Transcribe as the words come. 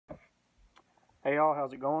Hey y'all,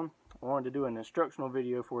 how's it going? I wanted to do an instructional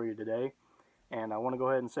video for you today, and I want to go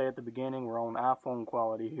ahead and say at the beginning we're on iPhone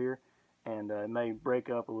quality here, and it may break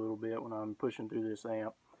up a little bit when I'm pushing through this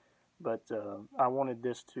amp, but I wanted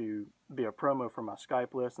this to be a promo for my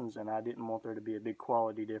Skype lessons, and I didn't want there to be a big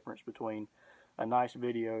quality difference between a nice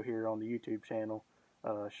video here on the YouTube channel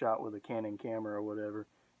shot with a Canon camera or whatever,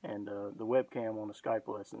 and the webcam on the Skype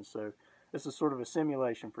lessons. So this is sort of a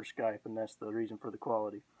simulation for Skype, and that's the reason for the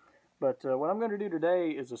quality. But what I'm going to do today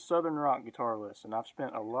is a Southern rock guitar lesson. I've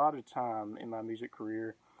spent a lot of time in my music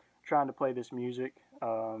career trying to play this music.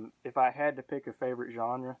 If I had to pick a favorite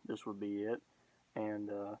genre, this would be it. And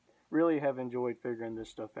really have enjoyed figuring this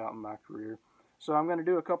stuff out in my career. So I'm going to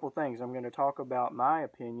do a couple things. I'm going to talk about my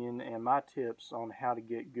opinion and my tips on how to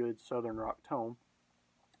get good Southern rock tone.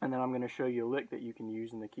 And then I'm going to show you a lick that you can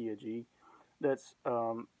use in the key of G. That's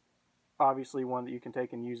obviously one that you can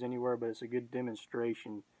take and use anywhere, but it's a good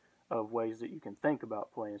demonstration of ways that you can think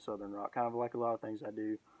about playing Southern rock. Kind of like a lot of things I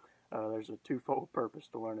do. There's a twofold purpose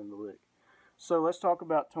to learning the lick. So let's talk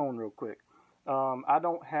about tone real quick. I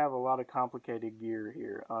don't have a lot of complicated gear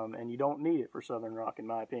here, and you don't need it for Southern rock in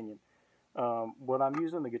my opinion. What I'm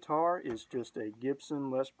using the guitar is just a Gibson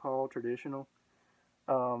Les Paul traditional.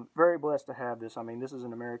 Very blessed to have this. I mean, this is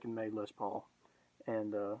an American-made Les Paul,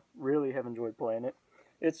 and really have enjoyed playing it.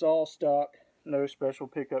 It's all stock, no special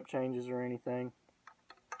pickup changes or anything.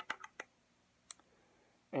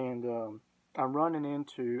 And I'm running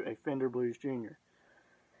into a Fender Blues Jr.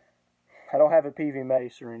 I don't have a PV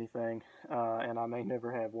Mace or anything, and I may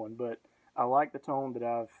never have one, but I like the tone that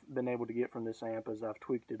I've been able to get from this amp as I've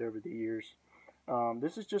tweaked it over the years.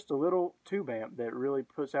 This is just a little tube amp that really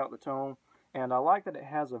puts out the tone, and I like that it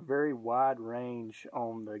has a very wide range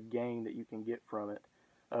on the gain that you can get from it.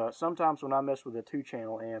 Sometimes when I mess with a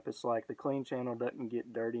 2-channel amp, it's like the clean channel doesn't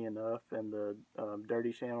get dirty enough and the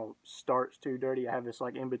dirty channel starts too dirty. I have this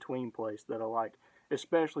like in-between place that I like,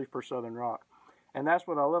 especially for Southern rock. And that's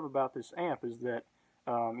what I love about this amp is that,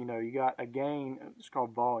 you know, you got a gain, it's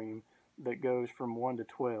called volume, that goes from 1 to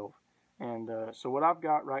 12. And so what I've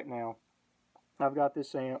got right now, I've got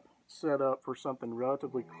this amp set up for something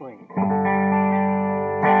relatively clean.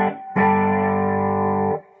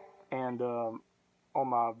 And on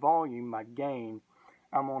my volume, my gain,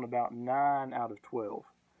 I'm on about 9 out of 12.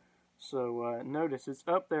 So notice it's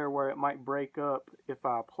up there where it might break up if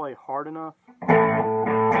I play hard enough.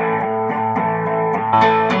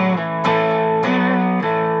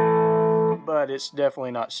 But it's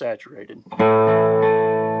definitely not saturated.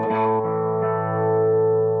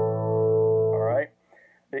 Alright,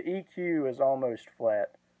 the EQ is almost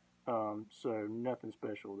flat, so nothing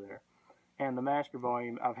special there. And the master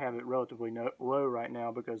volume, I've had it relatively low right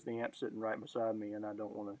now because the amp's sitting right beside me and I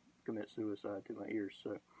don't want to commit suicide to my ears.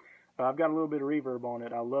 So I've got a little bit of reverb on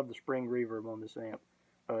it. I love the spring reverb on this amp.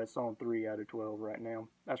 It's on 3 out of 12 right now.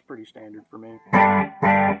 That's pretty standard for me.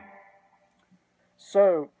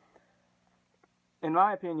 So, in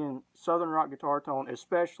my opinion, Southern rock guitar tone,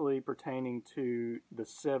 especially pertaining to the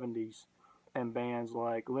 70s and bands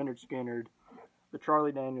like Lynyrd Skynyrd, the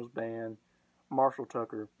Charlie Daniels Band, Marshall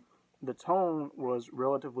Tucker, the tone was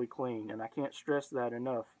relatively clean, and I can't stress that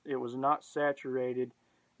enough. It was not saturated.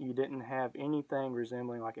 You didn't have anything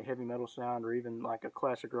resembling like a heavy metal sound or even like a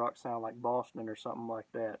classic rock sound like Boston or something like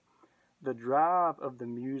that. The drive of the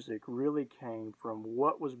music really came from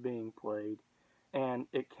what was being played, and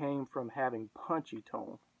it came from having punchy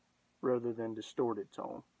tone rather than distorted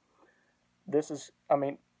tone. This is, I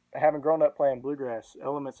mean, having grown up playing bluegrass,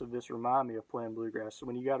 elements of this remind me of playing bluegrass. So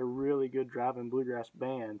when you got a really good driving bluegrass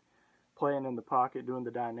band playing in the pocket, doing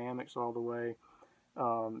the dynamics all the way,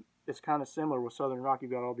 it's kind of similar with Southern rock.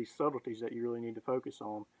 You've got all these subtleties that you really need to focus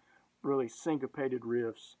on. Really syncopated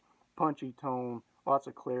riffs, punchy tone, lots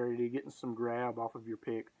of clarity, getting some grab off of your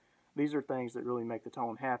pick. These are things that really make the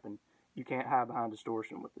tone happen. You can't hide behind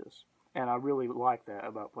distortion with this. And I really like that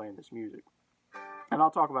about playing this music. And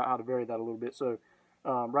I'll talk about how to vary that a little bit. So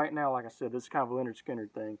right now, like I said, this is kind of a Lynyrd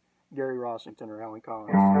Skynyrd thing. Gary Rossington or Alan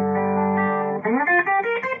Collins.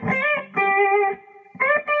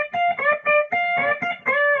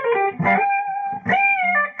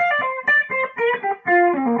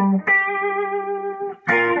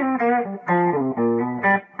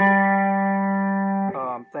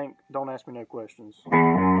 Don't ask me no questions.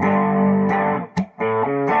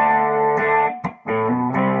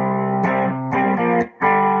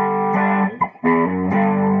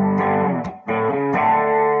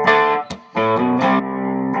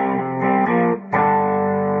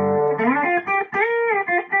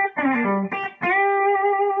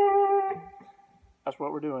 That's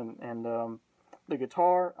what we're doing. And the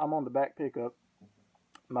guitar, I'm on the back pickup.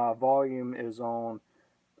 My volume is on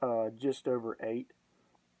just over 8,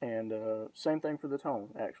 and same thing for the tone,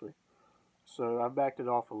 actually. So I've backed it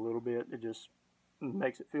off a little bit. It just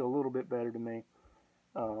makes it feel a little bit better to me.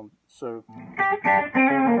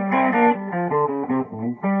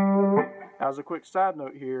 As a quick side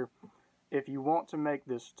note here, if you want to make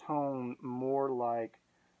this tone more like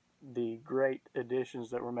the great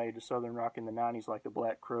additions that were made to Southern rock in the 90s, like the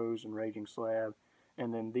Black Crowes and Raging Slab,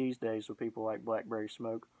 and then these days with people like Blackberry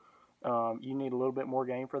Smoke, you need a little bit more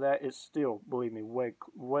gain for that. It's still, believe me,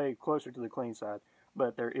 way closer to the clean side,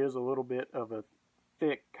 but there is a little bit of a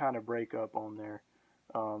thick kind of breakup on there.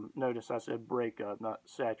 Notice I said breakup, not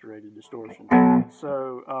saturated distortion.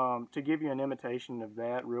 So to give you an imitation of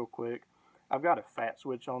that real quick, I've got a fat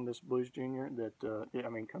switch on this Blues Junior that,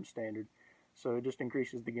 comes standard. So it just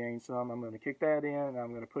increases the gain some. I'm going to kick that in, and I'm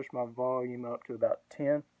going to push my volume up to about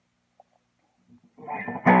 10.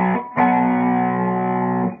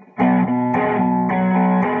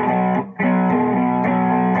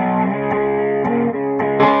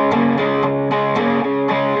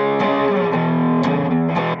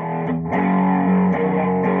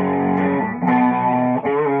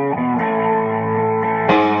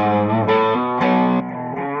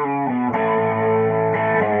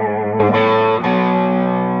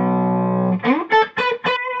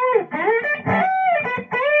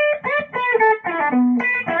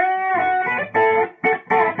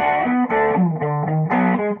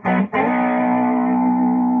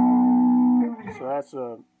 So that's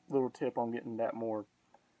a little tip on getting that more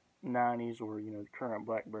 90s or, current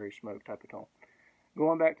Blackberry Smoke type of tone.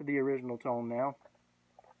 Going back to the original tone now,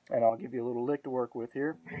 and I'll give you a little lick to work with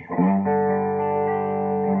here.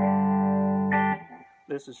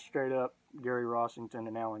 This is straight up Gary Rossington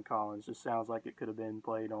and Alan Collins. This sounds like it could have been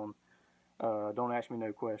played on Don't Ask Me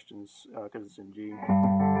No Questions, because it's in G.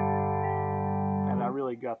 And I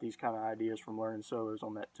really got these kind of ideas from learning solos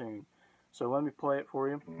on that tune. So let me play it for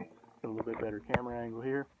you. Get a little bit better camera angle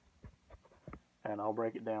here, and I'll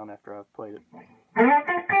break it down after I've played it.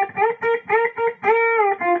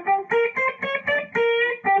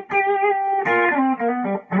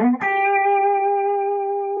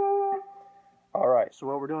 Alright, so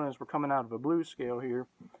what we're doing is we're coming out of a blues scale here.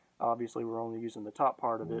 Obviously we're only using the top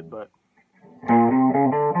part of it, but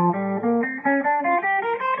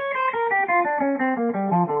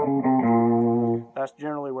that's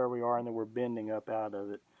generally where we are, and then we're bending up out of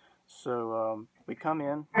it. So we come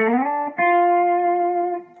in,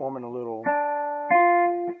 forming a little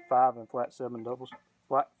 5 and flat 7 double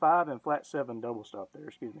stop there,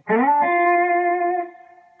 excuse me.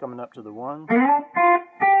 Coming up to the 1.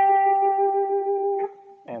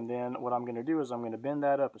 And then what I'm going to do is I'm going to bend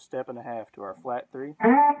that up a step and a half to our flat 3.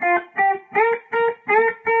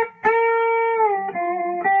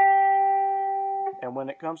 And when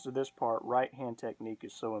it comes to this part, right hand technique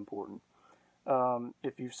is so important.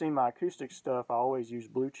 If you've seen my acoustic stuff, I always use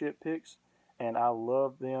blue chip picks, and I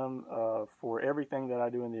love them for everything that I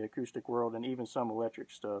do in the acoustic world, and even some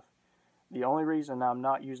electric stuff. The only reason I'm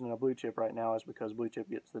not using a blue chip right now is because blue chip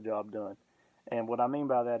gets the job done. And what I mean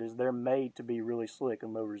by that is they're made to be really slick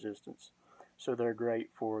and low resistance. So they're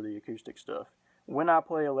great for the acoustic stuff. When I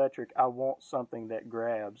play electric, I want something that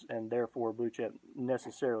grabs, and therefore blue chip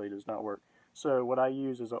necessarily does not work. So what I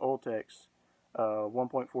use is an Ultex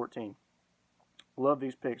 1.14. Love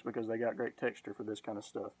these picks because they got great texture for this kind of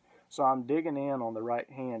stuff. So I'm digging in on the right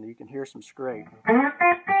hand. You can hear some scrape.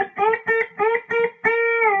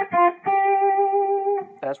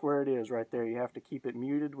 That's where it is right there. You have to keep it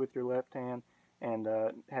muted with your left hand and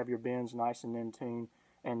have your bends nice and in tune.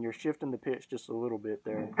 And you're shifting the pitch just a little bit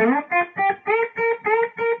there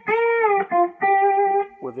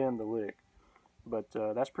within the lick. But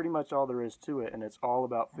that's pretty much all there is to it, and it's all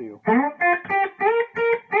about feel.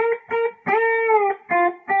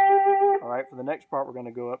 Alright, for the next part we're going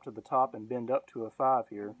to go up to the top and bend up to a 5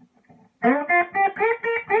 here.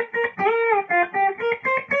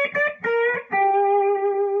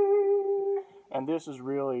 And this is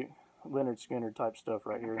really Lynyrd Skynyrd type stuff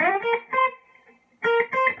right here,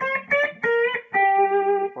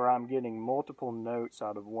 where I'm getting multiple notes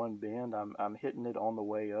out of one bend. I'm hitting it on the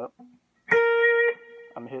way up.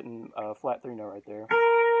 I'm hitting a flat 3 note right there,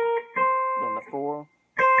 then the 4,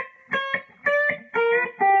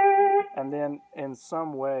 and then in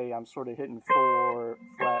some way I'm sort of hitting 4,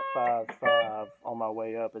 flat 5, 5 on my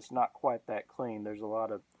way up. It's not quite that clean. There's a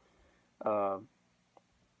lot of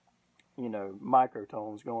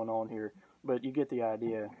microtones going on here, but you get the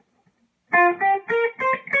idea.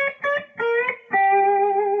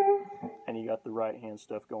 And you got the right hand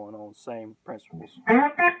stuff going on, same principles.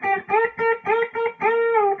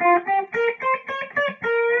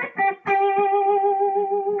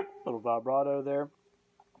 vibrato there.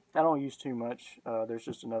 I don't use too much. There's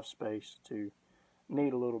just enough space to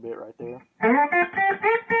need a little bit right there.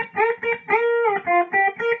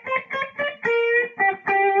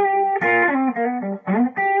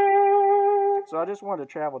 So I just wanted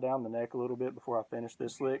to travel down the neck a little bit before I finish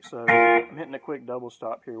this lick. So I'm hitting a quick double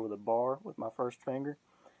stop here with a bar with my first finger.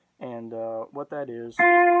 And what that is,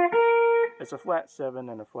 it's a flat 7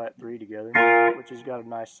 and a flat 3 together, which has got a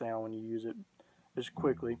nice sound when you use it just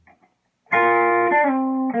quickly.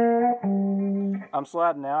 I'm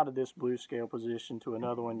sliding out of this blues scale position to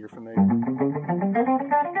another one you're familiar with.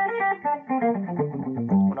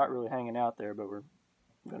 We're not really hanging out there, but we're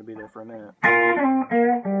going to be there for a minute.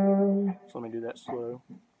 So let me do that slow.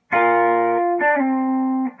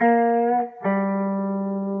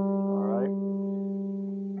 Alright.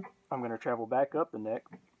 I'm going to travel back up the neck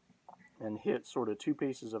and hit sort of two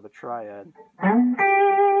pieces of a triad.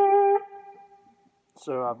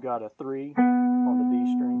 So I've got a 3 on the D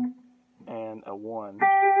string and a 1 up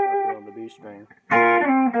here on the B string.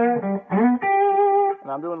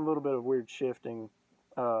 And I'm doing a little bit of weird shifting.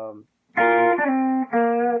 I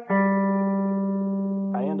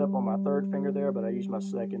end up on my third finger there, but I use my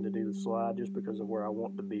second to do the slide just because of where I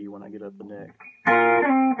want to be when I get up the neck.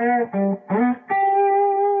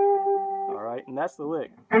 Alright, and that's the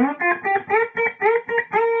lick.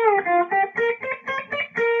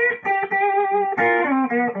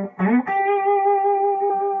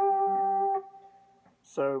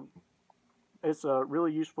 So it's a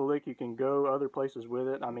really useful lick. You can go other places with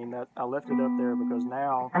it. I mean, that I left it up there because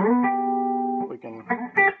now we can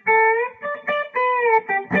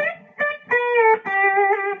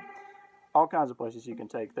all kinds of places you can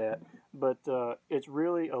take that. But it's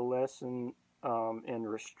really a lesson in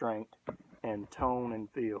restraint and tone and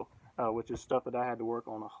feel, which is stuff that I had to work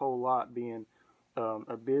on a whole lot being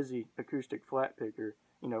a busy acoustic flat picker.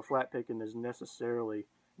 You know, flat picking is necessarily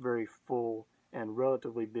very full and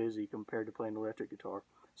relatively busy compared to playing electric guitar.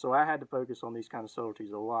 So I had to focus on these kind of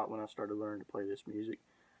subtleties a lot when I started learning to play this music.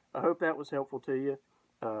 I hope that was helpful to you.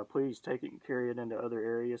 Please take it and carry it into other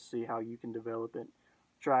areas, see how you can develop it.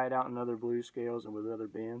 Try it out in other blues scales and with other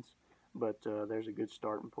bends, but there's a good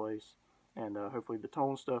starting place. And hopefully the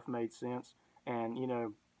tone stuff made sense. And, you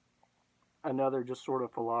know, another just sort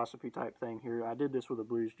of philosophy type thing here. I did this with a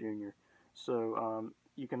Blues Junior. So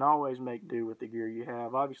you can always make do with the gear you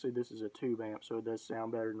have. Obviously this is a tube amp, so it does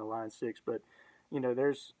sound better than the Line 6, but you know,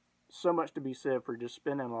 there's so much to be said for just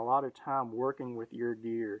spending a lot of time working with your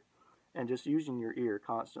gear and just using your ear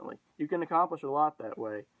constantly. You can accomplish a lot that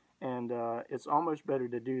way, and it's almost better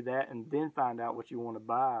to do that and then find out what you want to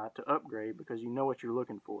buy to upgrade because you know what you're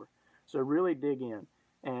looking for. So really dig in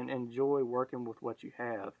and enjoy working with what you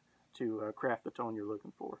have to craft the tone you're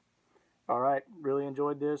looking for. Alright, really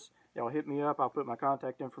enjoyed this. Y'all hit me up. I'll put my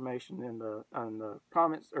contact information in the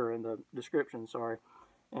comments, or in the description, sorry.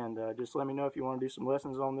 And just let me know if you want to do some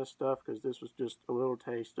lessons on this stuff, because this was just a little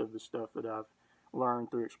taste of the stuff that I've learned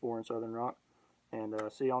through exploring Southern rock. And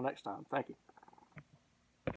see y'all next time. Thank you.